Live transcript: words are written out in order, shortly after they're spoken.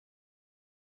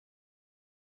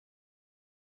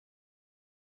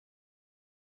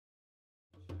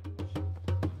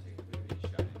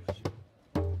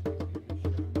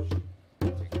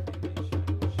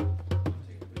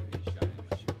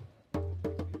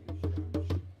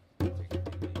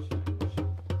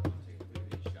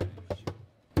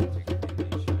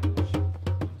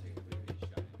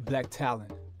Black Talon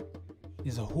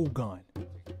is a Hugon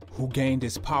who gained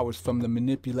his powers from the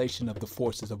manipulation of the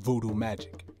forces of voodoo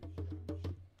magic.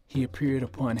 He appeared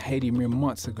upon Haiti mere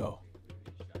months ago.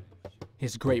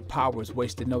 His great powers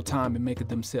wasted no time in making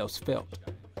themselves felt.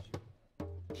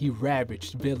 He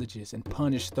ravaged villages and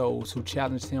punished those who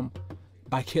challenged him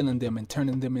by killing them and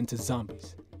turning them into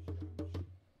zombies.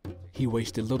 He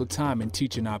wasted little time in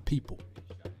teaching our people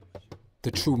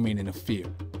the true meaning of fear.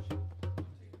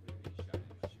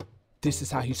 This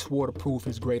is how he swore to prove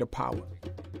his greater power,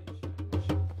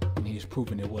 and he has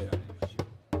proven it well.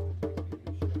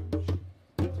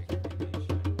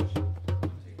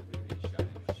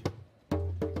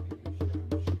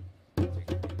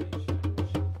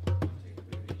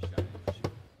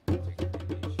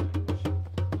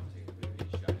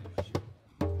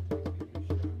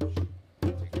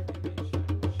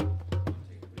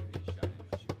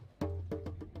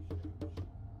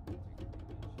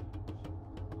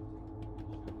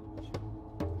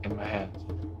 In my hands,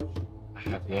 I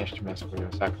have the instruments for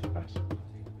your sacrifice.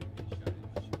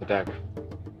 The dagger,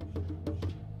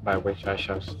 by which I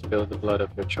shall spill the blood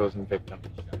of your chosen victim.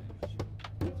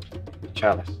 The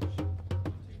chalice,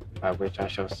 by which I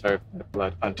shall serve the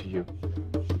blood unto you.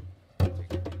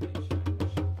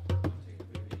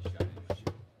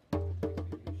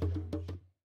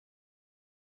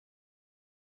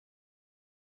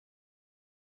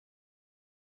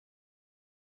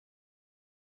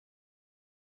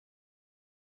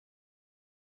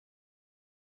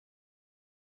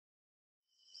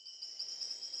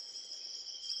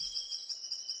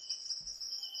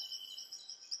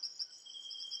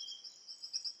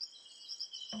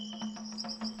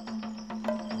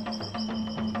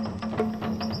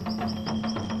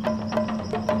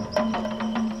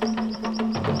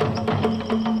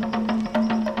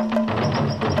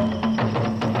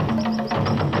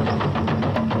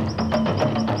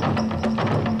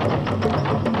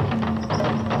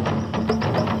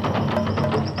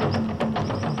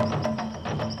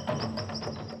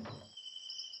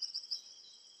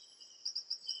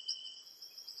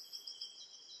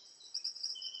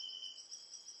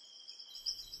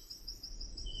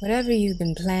 Whatever you've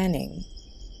been planning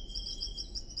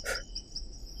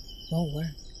won't work.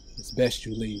 It's best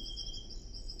you leave.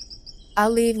 I'll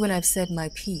leave when I've said my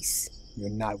piece. You're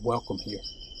not welcome here.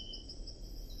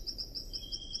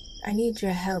 I need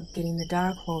your help getting the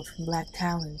Darkhold from Black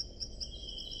Talon.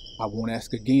 I won't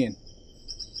ask again.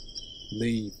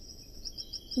 Leave.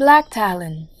 Black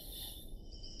Talon.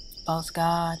 False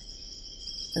God.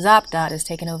 Zopdot has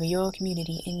taken over your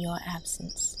community in your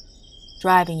absence,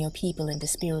 driving your people into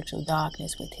spiritual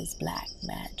darkness with his black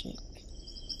magic.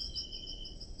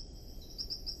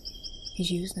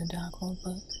 He's used the Darkhold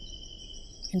book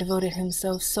and devoted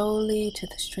himself solely to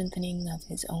the strengthening of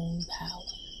his own power.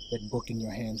 That book in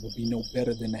your hands would be no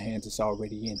better than the hands it's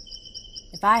already in.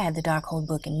 If I had the Darkhold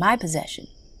book in my possession,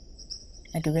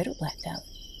 I'd get rid of Black Talon.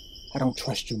 I don't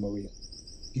trust you, Maria.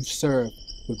 You served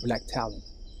with Black Talon.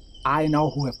 I and all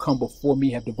who have come before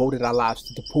me have devoted our lives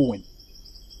to the Puin,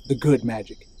 the good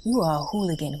magic. You are a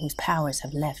hooligan whose powers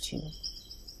have left you. You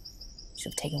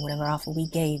should have taken whatever offer we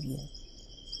gave you.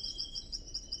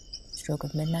 Stroke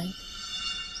of midnight,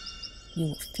 you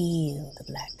will feel the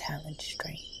Black Talon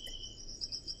strength.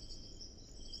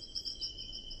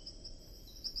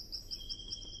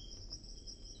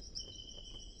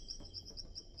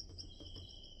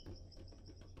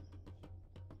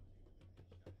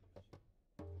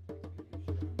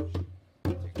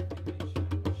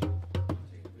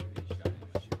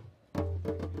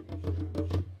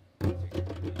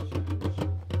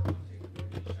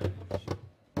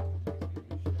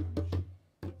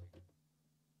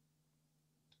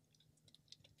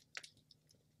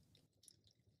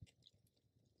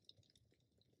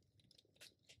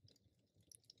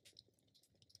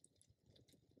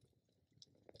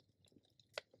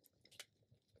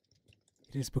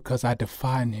 It is because I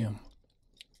define him.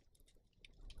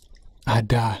 I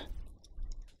die.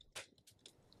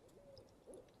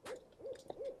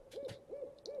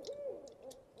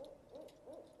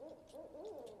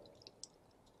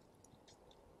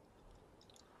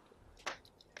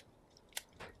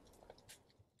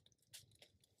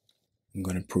 I'm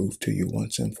going to prove to you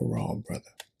once and for all,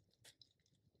 brother,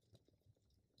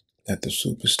 that the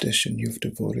superstition you've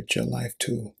devoted your life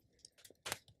to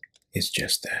is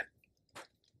just that.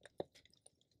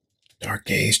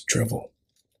 Dark age drivel.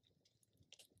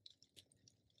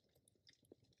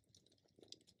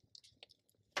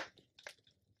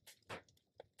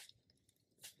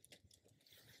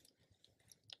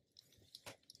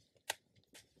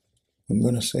 I'm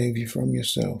going to save you from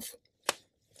yourself.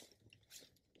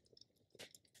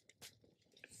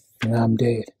 When I'm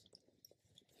dead,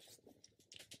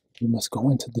 you must go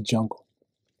into the jungle,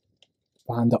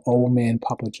 find the old man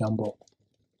Papa Jumbo,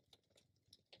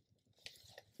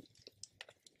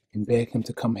 and beg him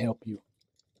to come help you.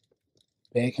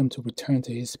 Beg him to return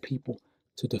to his people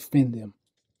to defend them.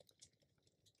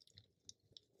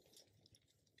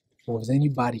 For if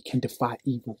anybody can defy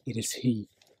evil, it is he,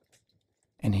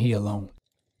 and he alone.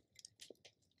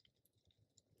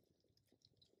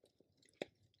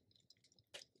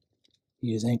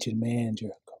 He is ancient man,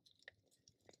 Jericho,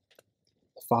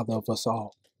 the father of us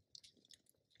all.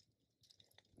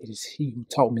 It is he who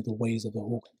taught me the ways of the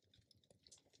Hogan,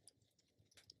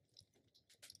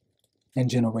 and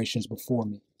generations before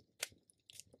me.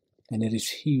 And it is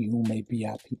he who may be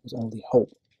our people's only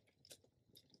hope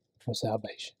for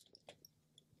salvation.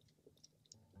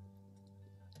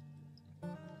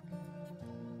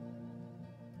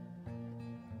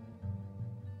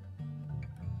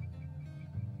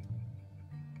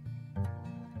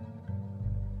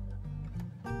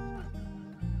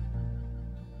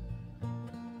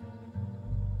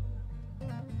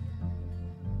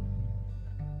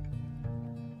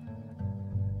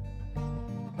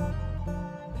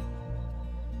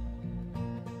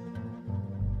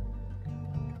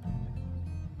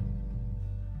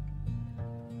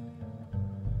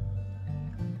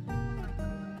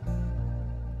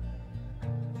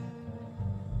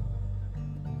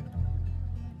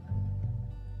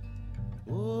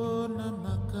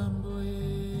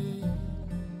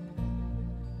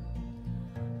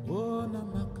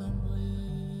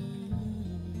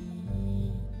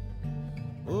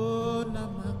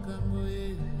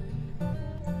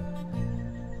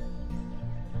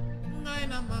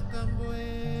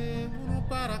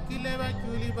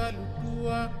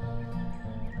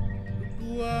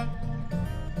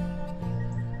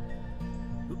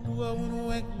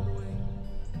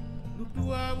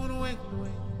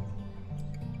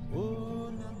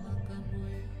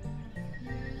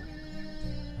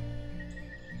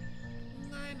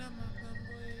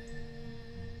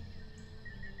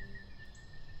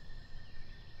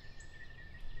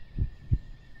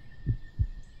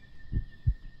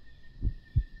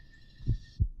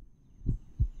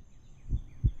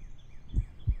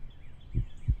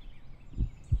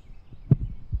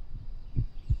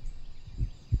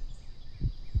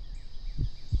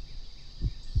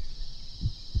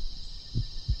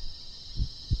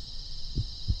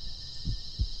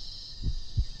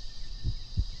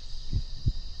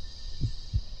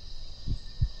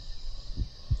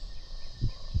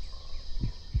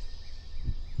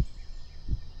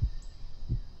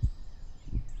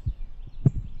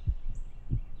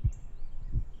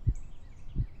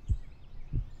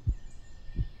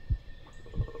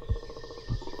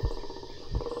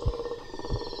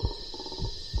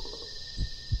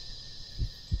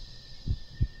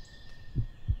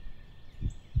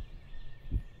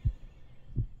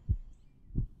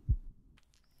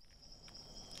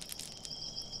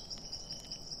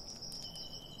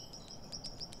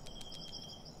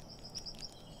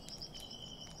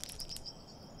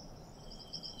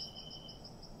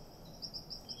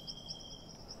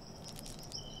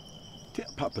 Tell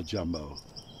Papa Jumbo.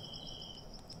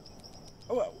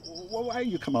 Why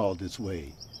you come all this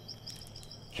way,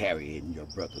 carrying your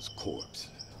brother's corpse?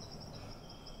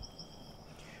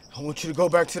 I want you to go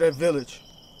back to that village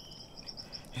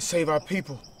and save our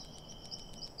people.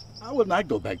 I will not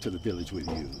go back to the village with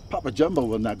you. Papa Jumbo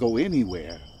will not go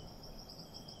anywhere.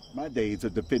 My days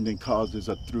of defending causes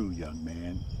are through, young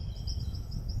man.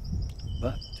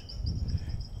 But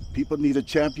people need a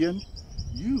champion.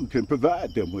 You can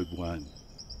provide them with one.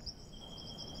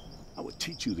 I would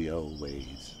teach you the old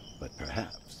ways, but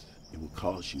perhaps it will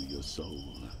cost you your soul.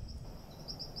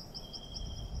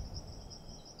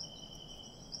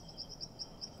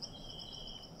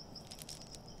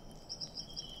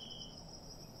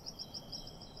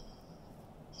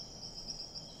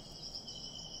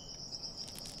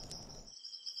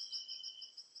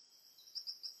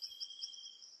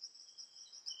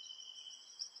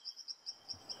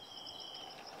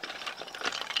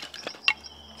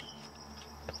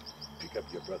 Pick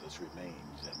up your brother's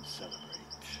remains and celebrate.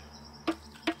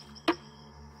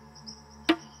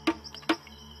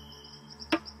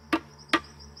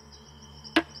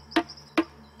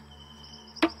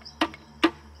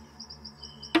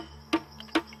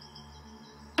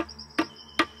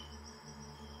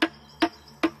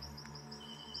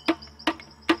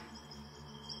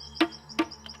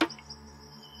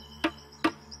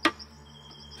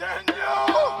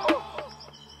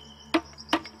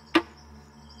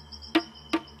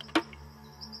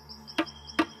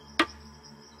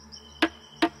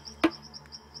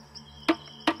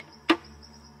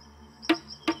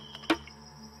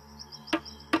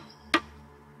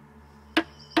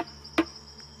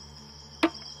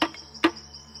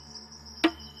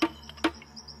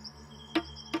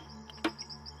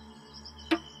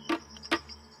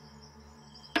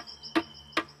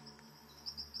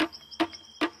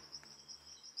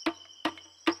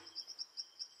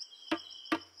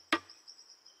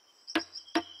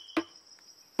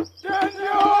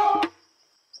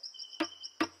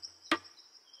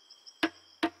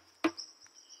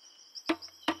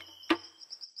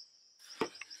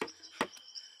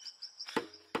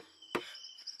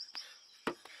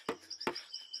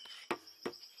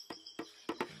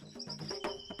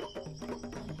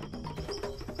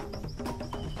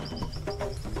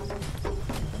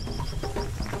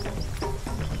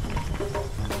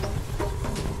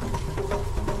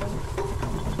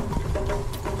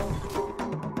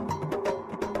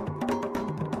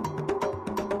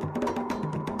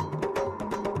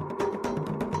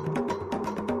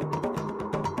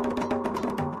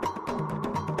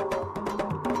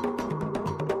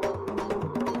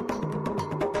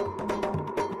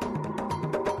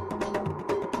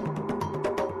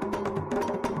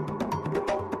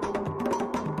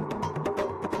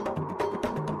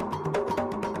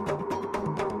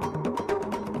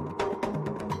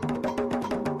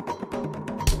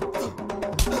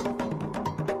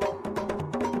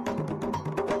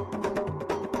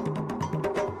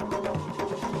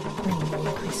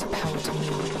 Power to me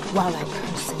while I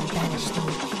curse and banish them.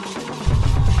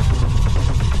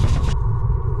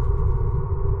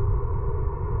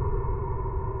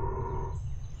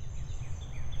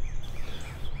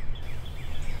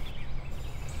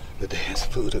 The dance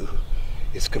voodoo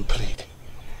is complete.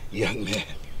 Young man,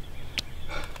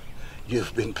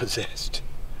 you've been possessed.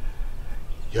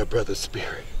 Your brother's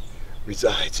spirit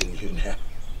resides in you now.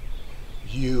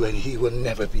 You and he will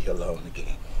never be alone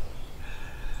again.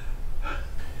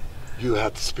 You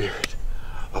have the spirit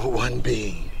of one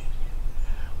being,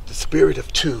 the spirit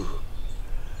of two,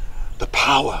 the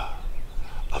power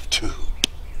of two.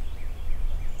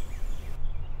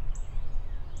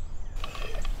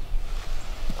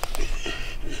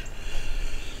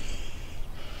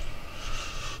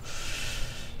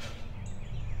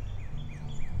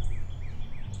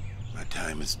 My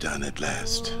time is done at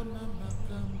last.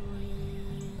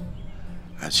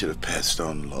 I should have passed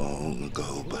on long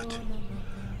ago, but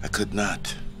I could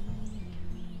not.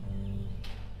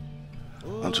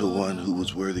 Until one who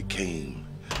was worthy came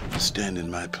to stand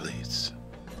in my place.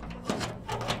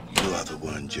 You are the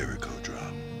one, Jericho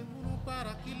Drum.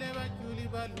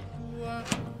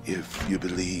 If you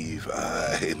believe,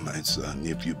 my son,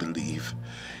 if you believe,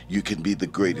 you can be the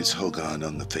greatest Hogan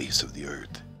on the face of the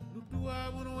earth.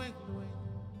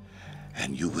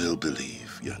 And you will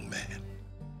believe, young man.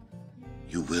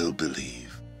 You will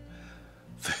believe.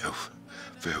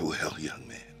 Farewell, young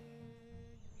man.